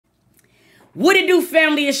What it do,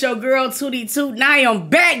 family? It's your girl, 2D2. Now I am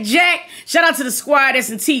back, Jack. Shout out to the squad,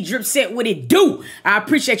 S&T, Drip Set, what it do? I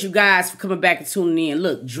appreciate you guys for coming back and tuning in.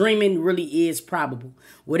 Look, dreaming really is probable.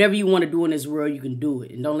 Whatever you want to do in this world, you can do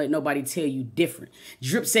it. And don't let nobody tell you different.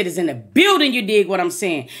 Drip Set is in the building, you dig what I'm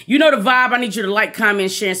saying? You know the vibe. I need you to like,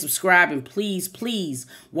 comment, share, and subscribe. And please, please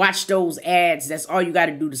watch those ads. That's all you got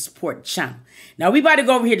to do to support the channel. Now, we about to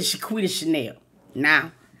go over here to Shiquita Chanel.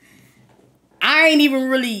 Now, I don't even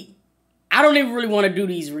really want to do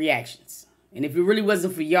these reactions. And if it really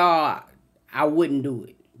wasn't for y'all, I wouldn't do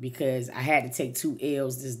it. Because I had to take 2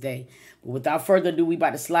 L's this day. But without further ado, we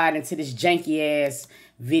about to slide into this janky-ass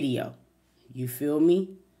video. You feel me?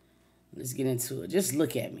 Let's get into it. Just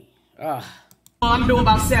look at me. I'm doing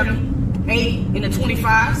about 7, 8 in the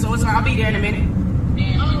 25. So I'll be there in a minute.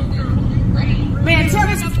 Man, tell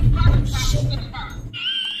me something.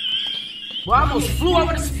 Well, I almost flew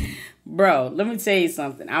over the... Bro, let me tell you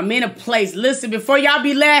something. I'm in a place. Listen, before y'all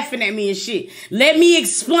be laughing at me and shit, let me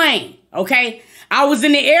explain, okay? I was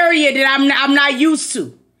in the area that I'm not used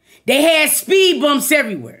to. They had speed bumps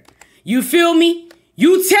everywhere. You feel me?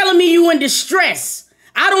 You telling me you in distress.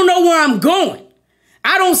 I don't know where I'm going.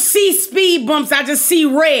 I don't see speed bumps. I just see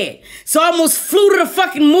red. So I almost flew to the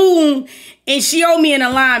fucking moon, and she owed me an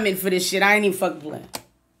alignment for this shit. I ain't even fucking playing.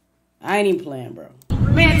 I ain't even playing, bro.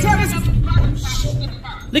 Man, tell me something.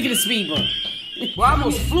 Look at the speed bump. Well, I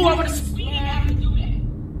almost flew over the speed.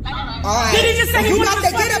 Alright. Did he just say you got to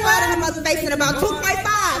get up out of the mother face in about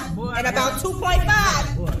 2.5. And about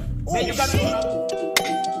 2.5. Man, you got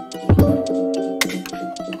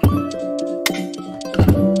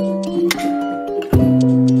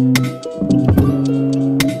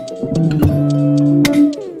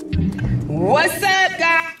What's up,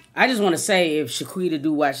 guys? I just want to say, if Shiquita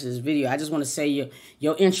do watch this video, I just want to say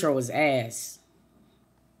your intro is ass.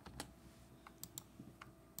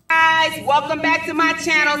 Guys, welcome back to my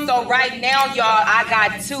channel. So right now, y'all, I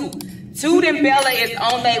got Toot and Bella is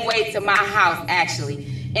on their way to my house, actually.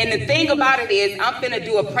 And the thing about it is, I'm finna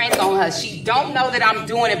do a prank on her. She don't know that I'm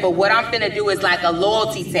doing it, but what I'm finna do is like a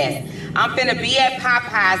loyalty test. I'm finna be at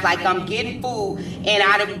Popeyes, like I'm getting food, and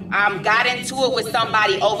I got into it with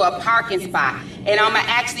somebody over a parking spot. And I'm gonna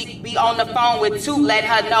actually be on the phone with Toot, let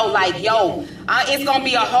her know, like, yo, it's gonna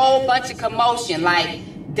be a whole bunch of commotion. Like,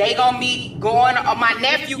 they gonna be going, my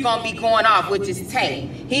nephew gonna be going off, which is Tay.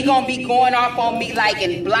 He gonna be going off on me, like,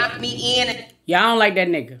 and block me in. Yeah, I don't like that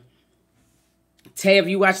nigga. Tay, if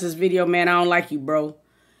you watch this video, man, I don't like you, bro.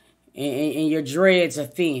 And your dreads are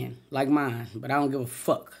thin, like mine. But I don't give a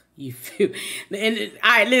fuck. You feel? And all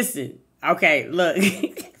right, listen. Okay, look.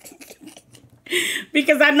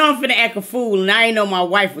 Because I know I'm finna act a fool, and I ain't know my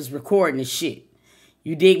wife was recording this shit.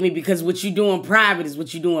 You dig me? Because what you doing private is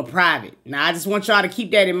what you doing private. Now, I just want y'all to keep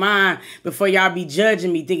that in mind before y'all be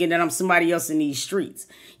judging me, thinking that I'm somebody else in these streets.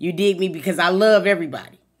 You dig me? Because I love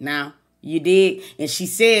everybody. Now, you dig? And she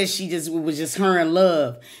says it was just her in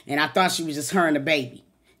love, and I thought she was just her and the baby.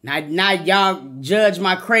 Now y'all judge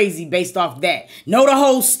my crazy based off that. Know the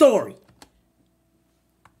whole story.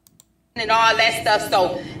 And all that stuff.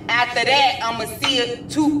 So after that, I'm gonna see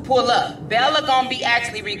Toot pull up. Bella gonna be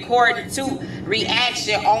actually recording Toot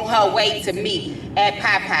reaction on her way to me at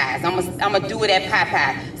Popeyes. I'm gonna do it at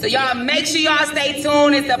Popeyes. So y'all make sure y'all stay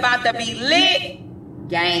tuned. It's about to be lit,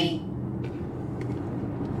 gang.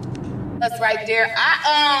 That's right there.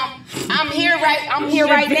 I'm here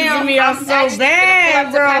right now. Me I'm so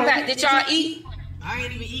bad, bro. Did y'all eat? I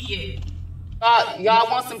ain't even eat yet.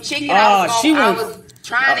 Y'all want some chicken?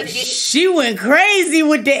 She went crazy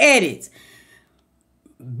with the edits.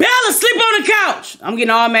 Bella, sleep on the couch. I'm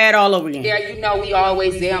getting all mad all over again. There, you know we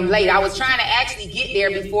always there. I'm late. I was trying to actually get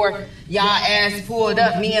there before y'all ass pulled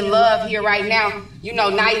up. Me and Love here right now. You know,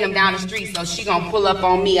 Night them down the street, so she gonna pull up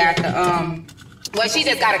on me after well, she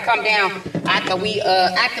just gotta come down after me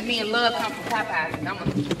and Love come from Popeyes. And I'm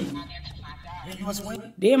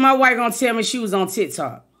gonna... Then my wife gonna tell me she was on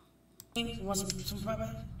TikTok. You want some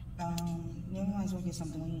Popeyes? Yeah, we might as well get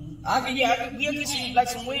something we eat. We'll get some, like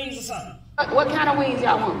some wings or something. What kind of wings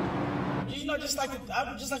y'all want? You know, just like a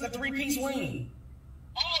 3-piece wing.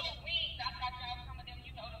 Oh, the wings. I thought y'all some of them,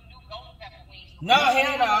 you know, them new ghost pepper wings. No,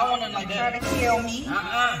 hell no, I want nothing like that. Trying to kill me.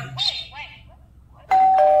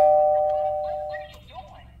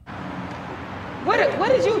 Wait. What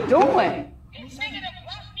are you doing? This nigga done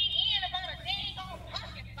brought me in about a dang on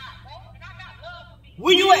parking spot, bro. And I got love for me.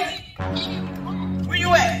 Where you at? Where you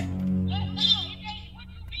at?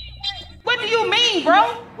 What do you mean, bro?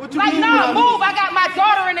 Like, no, move. I got my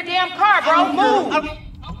daughter in the damn car, bro. Move. Okay.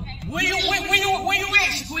 Where you at,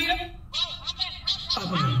 Shiquita? I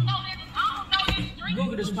don't know this street.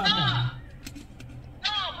 Google this Popeye.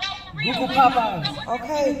 No, bro. Google Popeyes.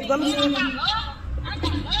 Okay, let me see.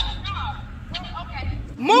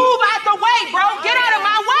 Move out the way, bro. Get out of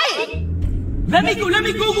my way. Let me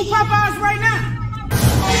Google Popeyes right now.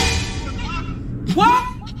 What?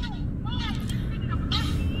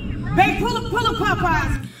 Babe, pull up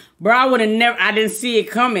Popeyes. Bro, I would have never, I didn't see it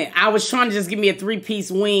coming. I was trying to just give me a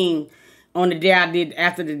 3-piece wing on the day I did,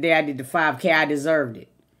 after the day I did the 5K. I deserved it.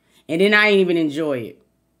 And then I ain't even enjoy it.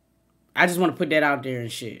 I just want to put that out there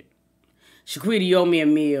and shit. Shiquita, you owe me a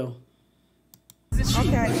meal.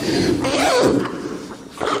 Okay.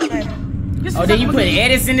 Oh, then you put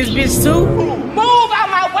edits in this bitch too? Move out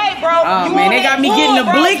my way, bro. Oh, man, they got me getting a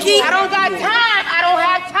blicky? I don't got time. I don't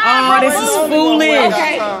have time. Oh, this is foolish.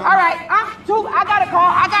 Okay, all right.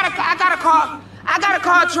 I gotta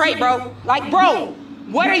call Trey, bro. Like, bro,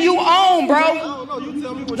 what are you on, bro? No, you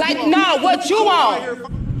tell me what Like, you on. no, what you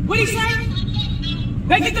on? What he say?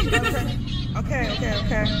 Get the. Okay.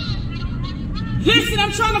 Listen,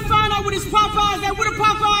 I'm trying to find out what his Popeyes at. Where the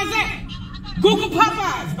Popeyes at? Google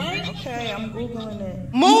Popeyes, man. Okay, I'm Googling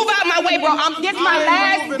it. Move out my way, bro. This my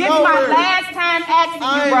last time asking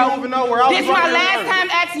you, bro. I ain't moving nowhere. This my last time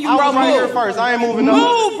asking you, bro. I was right here first. I ain't moving nowhere.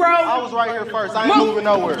 Move, bro. I was right here first. I ain't moving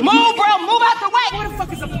nowhere. Move, bro. Move out the way. What the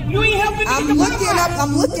fuck is up? You ain't helping me.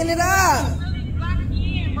 I'm looking it up.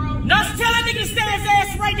 Now tell that nigga to stand his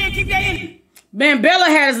ass right there and keep that in. Man, Bella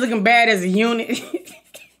had us looking bad as a unit.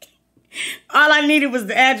 All I needed was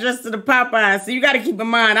the address to the Popeyes. So you got to keep in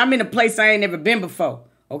mind, I'm in a place I ain't never been before,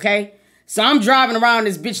 okay? So I'm driving around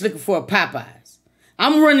this bitch looking for a Popeyes.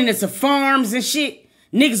 I'm running into farms and shit.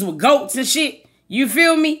 Niggas with goats and shit. You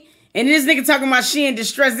feel me? And this nigga talking about she in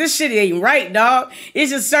distress. This shit ain't right, dog.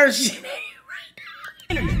 It's just certain shit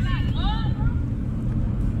ain't right.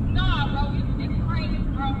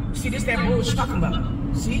 See, this that bullshit talking about.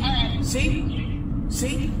 See?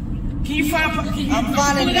 Can you find? I'm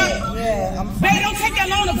finding it. Yeah, I'm finding. Babe, don't take that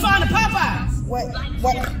long to find the Popeyes. What?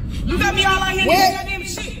 You got me all out here doing goddamn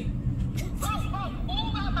shit.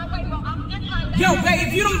 Yo, babe,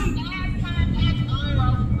 if you don't.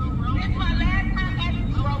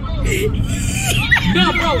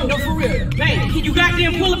 No, bro, no, for real. Babe, can you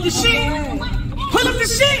goddamn pull up the shit? Pull up the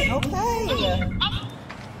shit. Okay.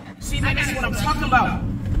 See, that's what I'm talking about.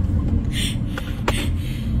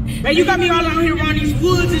 Man, you got me all out here around these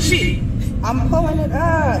woods and shit. I'm pulling it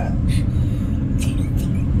up.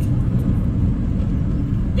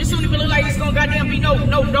 This don't even look like it's gonna goddamn be no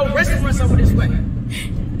restaurants over this way.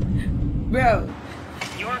 Bro.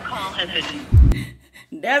 Your call has been...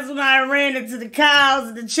 That's when I ran into the cows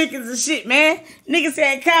and the chickens and shit, man. Niggas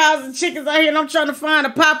had cows and chickens out here and I'm trying to find the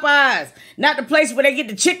Popeyes. Not the place where they get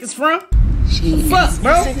the chickens from. Fuck,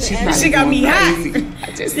 bro. This shit got me hot.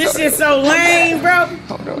 This shit so lame, bro.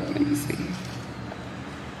 Hold on, let me see.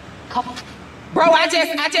 Bro, I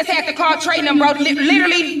just had to call Trey and them, bro.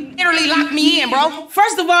 Literally locked me in, bro.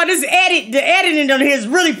 First of all, the editing on here is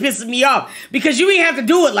really pissing me off because you ain't have to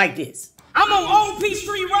do it like this. I'm on Old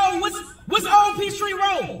Peachtree Road. What's Old Peachtree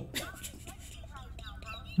Road?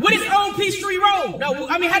 What is Old Peachtree Road? No,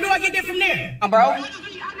 I mean, how do I get there from there? Bro.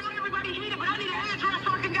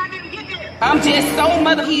 I'm just so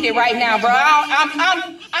mother heated right now, bro.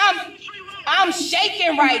 I'm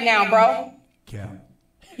shaking right now, bro. Yeah.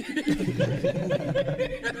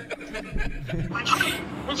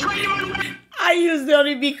 I usually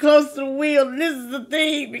only be close to the wheel. And this is the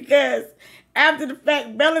thing because after the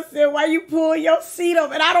fact, Bella said, "Why you pull your seat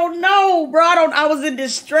up?" And I don't know, bro. I was in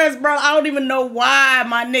distress, bro. I don't even know why,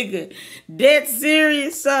 my nigga. Dead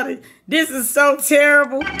serious, son. This is so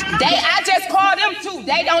terrible. I just called them too.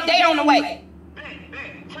 They on the way.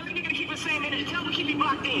 Tell the nigga to keep the same energy. Tell him to keep me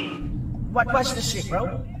locked in. Watch this shit,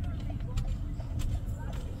 bro.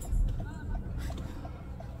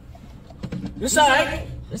 It's alright.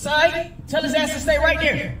 Tell his ass to stay right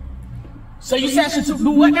there. So you said to do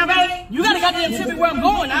what now, baby? You gotta goddamn tell me where I'm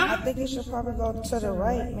going now. I think you should probably go to the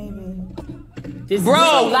right, maybe.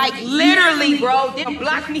 Bro, like literally, bro. They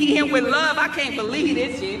blocked me in with love. I can't believe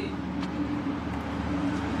this shit.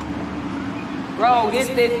 Bro, this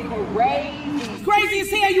is crazy. Crazy as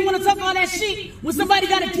hell. You want to talk all that shit when somebody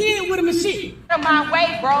got a kid with him and shit. Out of my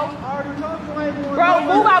way, bro. I already told you I ain't moving Bro,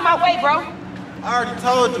 nowhere. move out my way, bro. I already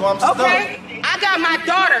told you I'm stuck. Okay? I got my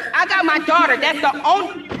daughter. That's the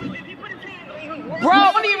only... Bro,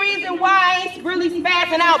 only reason why I ain't really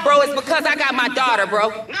spazzing out, bro, is because I got my daughter,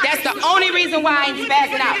 bro. That's the only reason why I ain't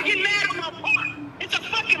spazzing out. Get mad on my part. It's a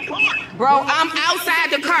fucking park. Bro, I'm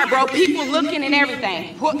outside the car, bro. People looking and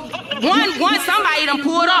everything. Somebody done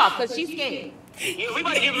pulled off because she's scared. Yeah, we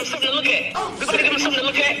about to give him something to look at.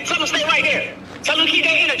 Tell him to stay right there. Tell him to keep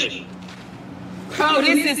that energy. Bro,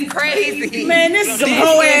 this is crazy. Man, this is some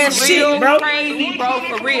hoe ass shit. shit, bro. Crazy, bro,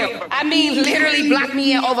 for real. I mean, literally blocked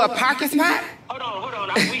me in over a parking spot. Hold on.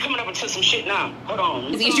 We coming up into some shit now. Hold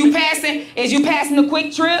on. Is you passing a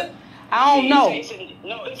quick trip? I don't know. It's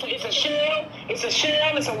a shell. It's a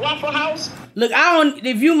shell. It's a Waffle House. Look,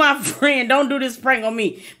 if you my friend, don't do this prank on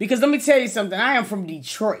me. Because let me tell you something. I am from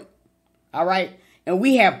Detroit. All right? And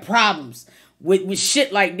we have problems with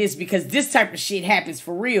shit like this because this type of shit happens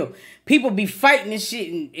for real. People be fighting and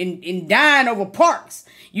shit and dying over parks.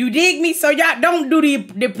 You dig me? So y'all don't do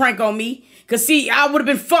the prank on me. Because see, I would have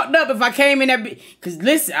been fucked up if I came in that because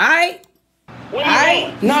listen, alright?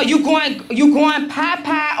 No, you going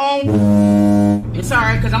pie on. It's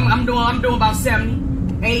alright, because I'm doing about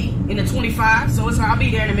 70, 8 in the 25, so it's I'll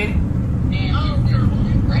be there in a minute.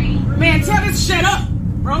 Man, tell this shit up,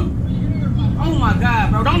 bro. Oh my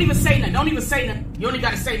God, bro. Don't even say nothing. Don't even say nothing. You only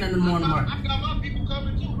gotta say nothing in the morning, Mark. I got my people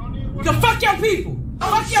coming too. Don't even The fuck your people.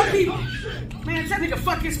 Fuck your people. Man, tell nigga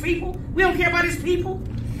fuck his people. We don't care about his people.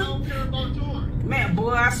 don't care about yours. Man,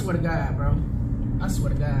 boy, I swear to God, bro. I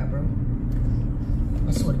swear to God, bro.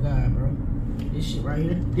 I swear to God, bro. This shit right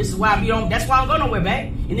here. This is why I be on. That's why I don't go nowhere, back.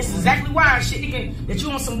 And this is exactly why shit nigga that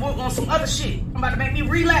you on some other shit. I'm about to make me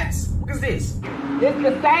relax. What is this? This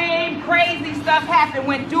the same crazy stuff happened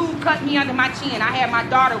when dude cut me under my chin. I had my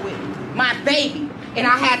daughter with me, my baby, and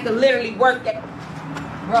I had to literally work that.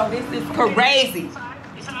 Bro, this is crazy.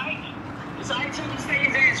 It's alright. It's alright. Tell him to stay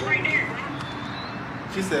his ass right there, bro.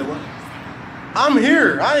 She said what? I'm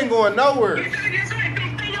here. I ain't going nowhere. That's right.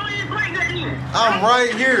 Don't stay your ass right there. I'm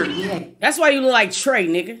right here. That's why you look like Trey,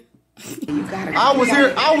 nigga. You gotta. I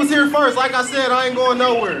was here first. Like I said, I ain't going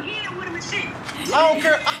nowhere. Yeah, with him and shit. I don't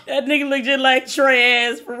care. That nigga look just like Trey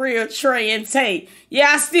ass for real. Trey and Tay. Yeah,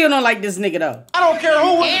 I still don't like this nigga though. I don't care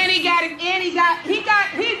who. And he got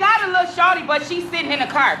a little shorty, but she's sitting in the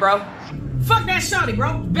car, bro. Fuck that shorty,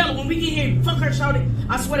 bro. Bella, when we get here, fuck her shorty.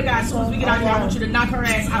 I swear to God, as soon as we get out here, I want you to knock her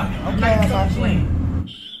ass out. I'm Okay, not I got you. playing.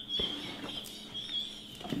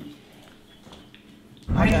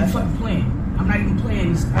 I ain't even fucking playing. I'm not even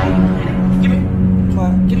playing this. I ain't even playing it.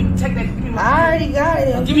 Give me, take that. Give me my. I already got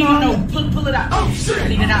it. Give me my note. Pull it out. Oh shit! I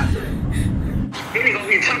need it out. Then he gonna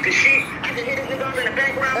be talking shit. I can hear this nigga up in the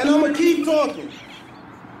background. And I'm gonna keep talking.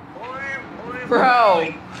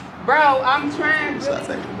 Bro, I'm trying.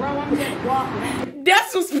 Bro, I'm just walking.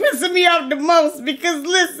 That's what's pissing me off the most because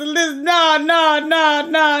listen, no.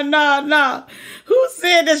 Who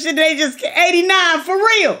said that shit? They just 89 for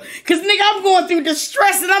real. Cause nigga, I'm going through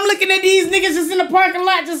distress and I'm looking at these niggas just in the parking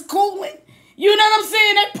lot just cooling. You know what I'm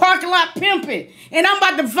saying? That parking lot pimping. And I'm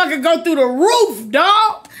about to fucking go through the roof,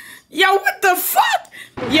 dog. Yo, what the fuck?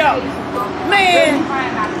 Yo, man. You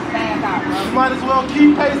might as well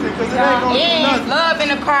keep pacing because it ain't gonna do Yeah, nothing. love in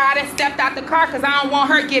the car. I done stepped out the car because I don't want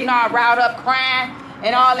her getting all riled up, crying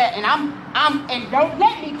and all that. And and don't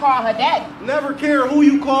let me call her daddy. Never care who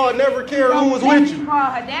you called, never care who was with you.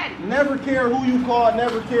 Call her daddy. Never care who you called,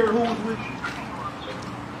 never care who was with you.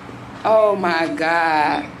 Oh my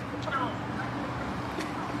God.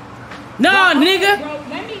 No, nigga. Bro,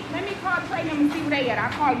 let me call Trey and see where they at.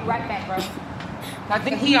 I'll call you right back, bro. I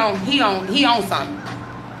think he on something.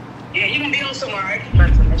 Yeah, you gonna be on somewhere, right?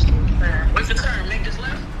 What's the turn? Make this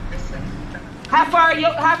left? How far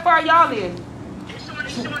y'all is?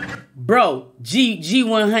 Bro,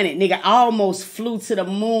 G100, nigga, almost flew to the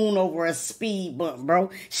moon over a speed bump, bro.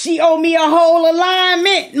 She owed me a whole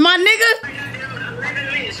alignment, my nigga. 11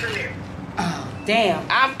 minutes from there. Oh, damn.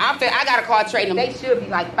 I gotta call Trey and them. They should be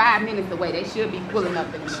like 5 minutes away. They should be pulling up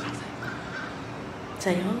in there.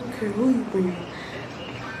 Tay, I don't care who you bring.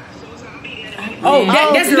 Oh,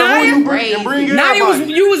 that's Who Naya? you bring, and bring Naya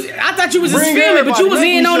everybody. I thought you was just Bring filming, but you was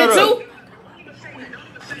everybody. in Make on me it shut too?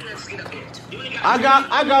 I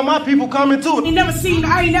got my people coming too. I ain't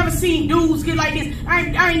never seen dudes get like this.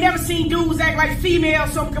 I ain't never seen dudes act like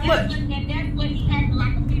females so much. And that's what he acted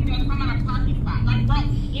like a female coming out of parking spot. Like, bro,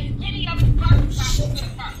 it's any of the parking spots.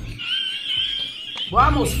 Well, I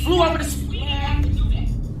almost flew over the We didn't have to do that.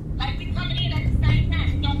 Like, we coming in at the same time.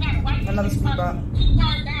 It don't matter. Why Another speed bump. 2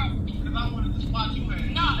 cars down? Because I wanted the spot you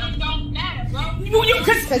had. No, it don't matter, bro.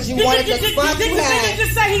 Because you wanted the spot you had.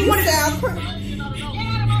 Just say he wanted.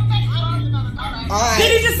 All right.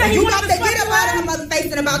 Did he just say he you wanted got the to get spot about you it. I'm about to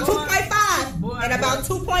face in about 2.5 and about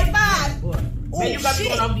 2.5. Man, you got to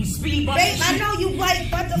shit. go on these speed bumps. Babe, I know you right,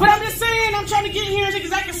 but I'm just saying, I'm trying to get in here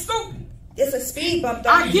niggas acting stupid. it's a speed bump. Though.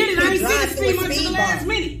 I get it. I ain't You seen the drive speed through a bump to the speed last bump.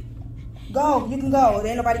 minute. Go, you can go. There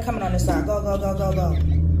ain't nobody coming on this side. Go.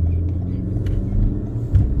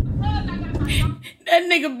 That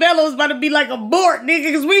nigga Bella was about to be like a bork, nigga,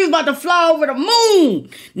 because we was about to fly over the moon,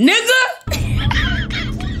 nigga.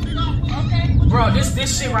 Bro,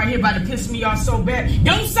 this shit right here about to piss me off so bad.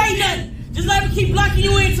 Don't say nothing. Just let me keep blocking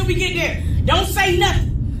you in until we get there. Don't say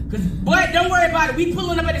nothing. Cause boy, don't worry about it. We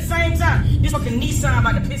pulling up at the same time. This fucking Nissan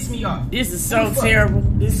about to piss me off. This is so terrible.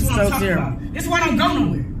 This is so terrible. About. This is why I don't go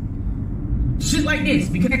nowhere. Shit like this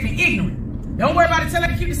because they're ignorant. Don't worry about it. Tell her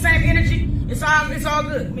to keep the same energy. It's all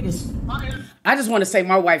good. Let me just. I just want to say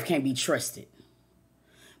my wife can't be trusted.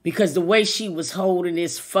 Because the way she was holding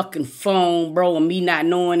this fucking phone, bro, and me not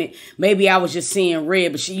knowing it, maybe I was just seeing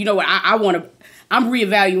red. But she, you know what? I'm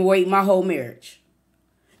reevaluating my whole marriage.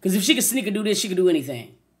 Because if she could sneak and do this, she could do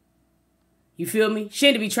anything. You feel me? She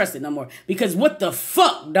ain't to be trusted no more. Because what the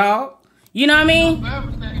fuck, dog? You know what I mean?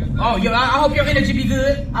 Oh, yo, I hope your energy be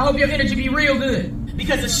good. I hope your energy be real good.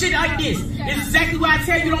 Because of shit like this is exactly why I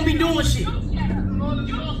tell you don't be doing shit.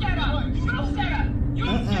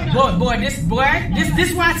 Boy, this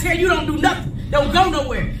why I tell you don't do nothing. Don't go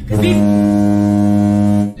nowhere.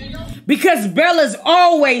 Because Bella's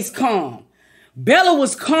always calm. Bella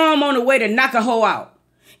was calm on the way to knock a hoe out.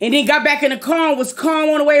 And then got back in the car and was calm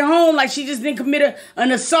on the way home like she just didn't commit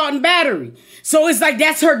an assault and battery. So it's like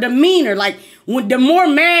that's her demeanor. Like when the more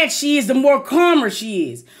mad she is, the more calmer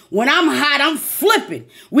she is. When I'm hot, I'm flipping.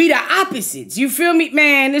 We the opposites. You feel me?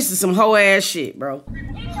 Man, this is some hoe ass shit, bro.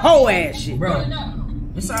 Hoe ass shit. Bro,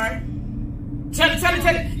 it's alright.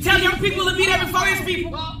 Tell young people to be there before his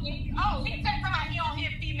people. Oh, he said somebody he on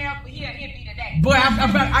his female, but he'll be today. Boy,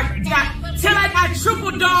 I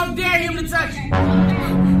triple dog dare him to touch you.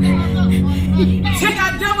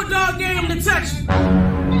 I double dog dare him to touch you.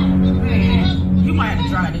 Man, you might have to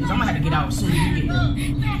try this. I'm gonna have to get out as soon as you get there.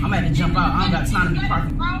 I'm gonna have to jump out. I don't got time to be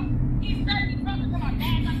perfect.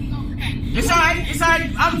 It's alright. It's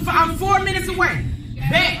alright. I'm 4 minutes away.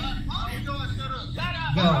 Bet.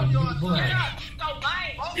 Go, boy.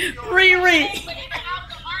 Riri.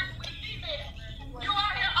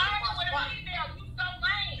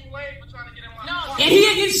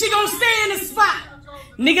 And she gonna stay in the spot.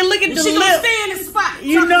 Nigga, look at the she lip. Gonna stay in the spot.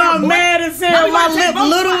 You know I'm mad as hell. My lip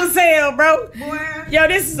little as hell, bro. Boy. Yo,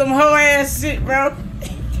 this is some hoe ass shit, bro.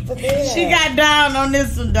 She got down on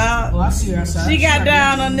this one, dog. Oh, I see her outside. She got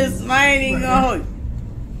down on this one. I ain't even gonna hold you.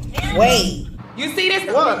 Wait. You see this?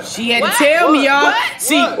 What? She had to tell me, y'all. What?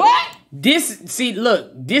 See, What?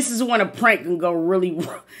 Look, this is when a prank can go really,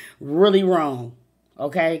 really wrong.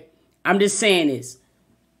 Okay? I'm just saying this.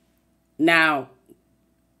 Now,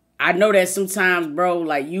 I know that sometimes, bro,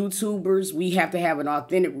 like YouTubers, we have to have an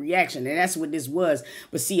authentic reaction. And that's what this was.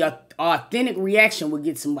 But see, an authentic reaction will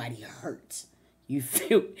get somebody hurt. You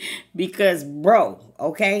feel? Because, bro,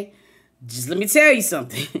 okay? Just let me tell you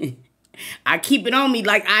something. I keep it on me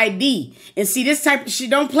like ID. And see, this type of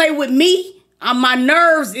shit, don't play with me. My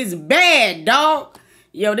nerves is bad, dog.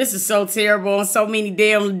 Yo, this is so terrible on so many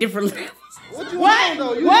damn different levels. What you want,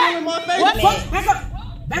 though? You want in my face? What? Back up.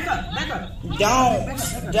 Back up. Don't.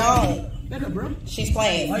 Back up, bro. She's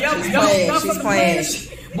playing. She's playing.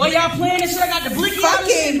 Boy, y'all playing this shit. I got the blicky out of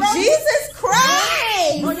Fucking bro. Jesus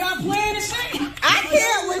Christ! Boy, y'all playing this shit. I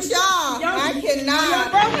can't with y'all. I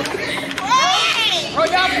cannot. Bro,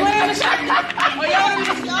 y'all playing this shit.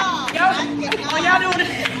 Oh, y'all doing it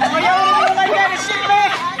like that and shit, man.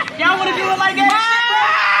 Y'all want to do it like that and shit, bro?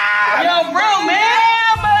 Yo, bro, man.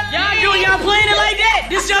 Y'all playing it like that.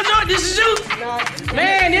 This your joint. This is you.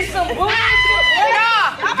 Man, this some bullshit.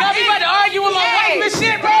 Y'all be about to argue with my wife and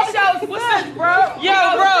shit, bro. What's up, bro?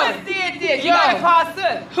 Yo, bro. Did this. You gotta call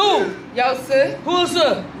sis. Who? Yo, sis. Who's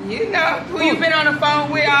up? You know who you been on the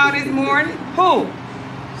phone with all this morning? Who?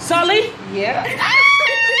 Sully? Yeah.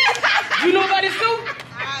 You know about this too?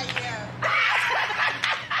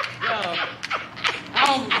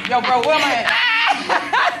 Yo, bro, where am I at? I'm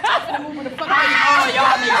finna move the fuck out of all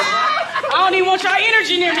y'all niggas, bro. I don't even want y'all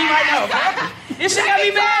energy near me right now, bro. This shit got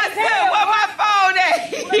me mad as hell. Where my phone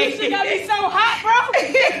at? This shit got me so hot, bro.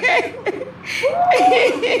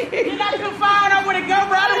 You got to find out where to go,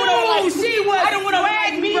 bro. I don't want to, like, She was I don't want to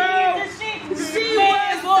wag me, bro. She was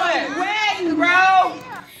sweating, bro.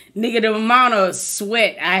 Nigga, the amount of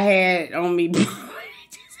sweat I had on me, bro.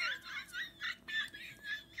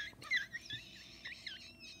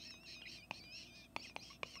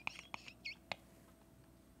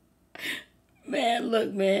 Man,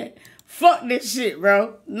 look, man. Fuck this shit,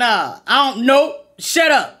 bro. Nah, I don't know. Shut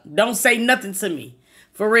up. Don't say nothing to me.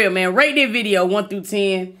 For real, man. Rate this video 1 through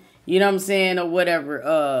 10. You know what I'm saying? Or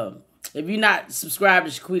whatever. If you're not subscribed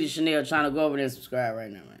to Shiquita Chanel, trying to go over there and subscribe right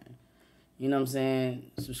now, man. You know what I'm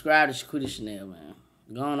saying? Subscribe to Shiquita Chanel, man.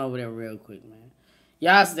 Go on over there real quick, man.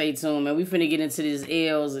 Y'all stay tuned, man. We finna get into these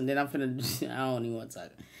L's, and then I'm finna... I don't even want to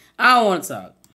talk. I don't want to talk.